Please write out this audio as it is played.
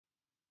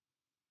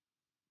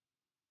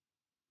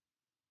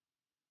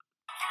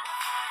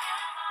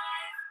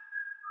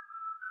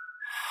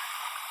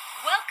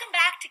Welcome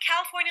back to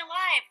California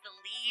Live. The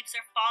leaves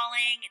are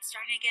falling, it's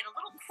starting to get a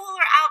little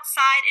cooler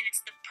outside, and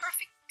it's the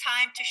perfect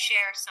time to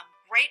share some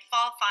great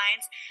fall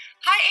finds.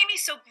 Hi, Amy,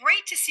 so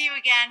great to see you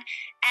again.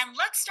 And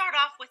let's start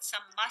off with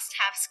some must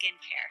have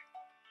skincare.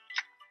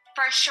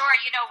 For sure,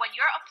 when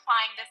you're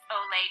applying this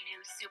Olay new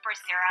super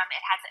serum,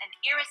 it has an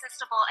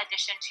irresistible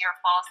addition to your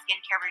fall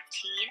skincare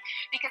routine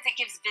because it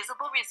gives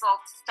visible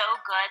results so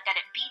good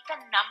that it beat the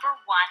number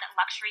one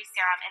luxury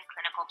serum in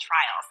clinical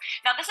trials.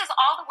 Now, this is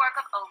all the work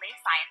of Olay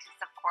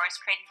scientists, of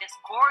course, creating this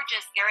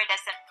gorgeous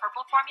iridescent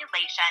purple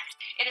formulation.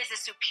 It is a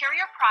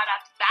superior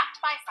product backed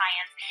by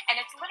science,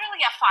 and it's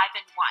literally a five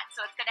in one.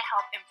 So it's going to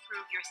help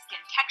improve your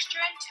skin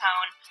texture and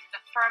tone,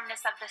 the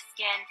firmness of the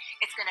skin.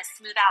 It's going to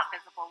smooth out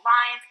visible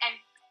lines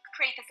and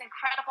create this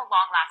incredible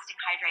long-lasting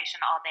hydration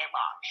all day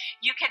long.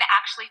 You can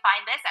actually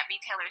find this at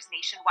retailers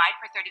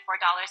nationwide for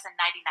 $34.99.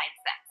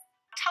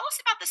 Tell us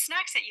about the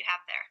snacks that you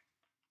have there.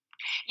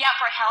 Yeah,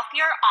 for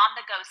healthier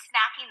on-the-go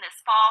snacking this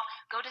fall,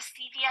 go to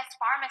CVS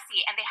Pharmacy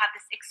and they have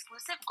this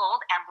exclusive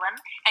gold emblem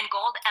and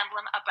gold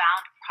emblem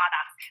abound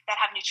products that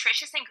have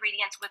nutritious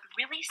ingredients with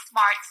really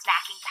smart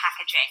snacking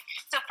packaging.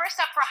 So first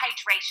up for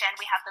hydration,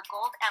 we have the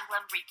gold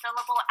emblem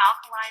refillable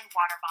alkaline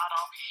water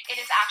bottle. It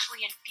is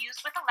actually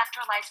infused with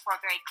electrolytes for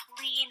a very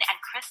clean and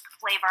crisp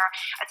flavor.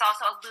 It's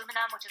also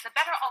aluminum, which is a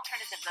better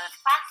alternative than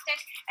plastic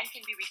and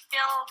can be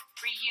refilled,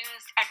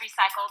 reused, and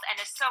recycled and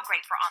is so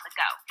great for on the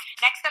go.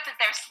 Next up is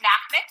their snack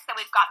mix. So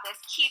we've got this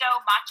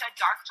keto matcha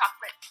dark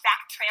chocolate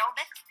stack trail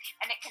mix,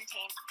 and it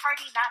contains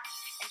hearty nuts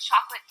and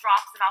chocolate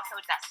drops and also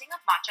a dusting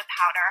of matcha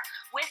powder.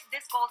 With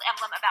this gold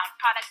emblem abound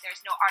product,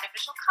 there's no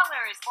artificial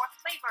colors or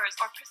flavors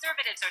or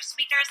preservatives or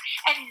sweeteners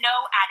and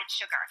no added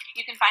sugar.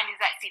 You can find these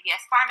at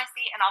CVS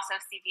Pharmacy and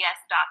also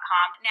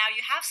CVS.com. Now,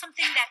 you have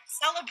something that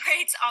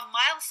celebrates a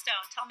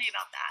milestone. Tell me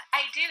about that.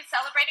 I do.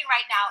 Celebrating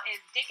right now is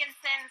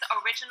Dickinson's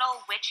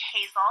Original Witch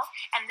Hazel,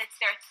 and it's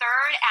their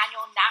third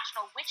annual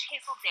National Witch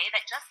Hazel Day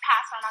that just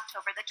passed on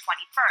October the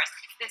 21st.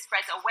 This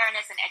spreads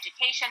awareness and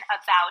education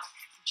about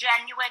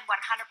genuine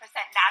 100%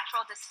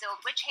 natural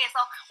distilled witch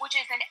hazel, which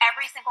is in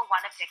every single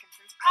one of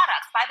Dickinson's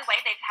products. By the way,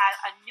 they've had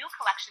a new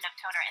collection of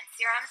toner and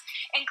serums,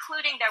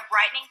 including their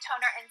brightening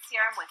toner and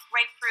serum with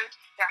grapefruit,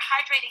 their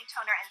hydrating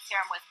toner and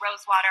serum with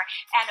rose water,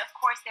 and of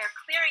course their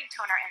clearing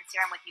toner and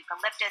serum with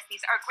eucalyptus.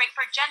 These are great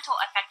for gentle,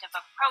 effective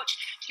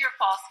approach to your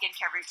fall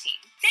skincare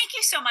routine. Thank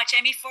you so much,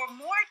 Amy. For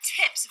more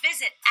tips,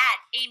 visit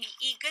at Amy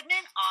E.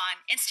 Goodman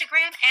on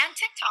Instagram and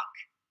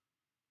TikTok.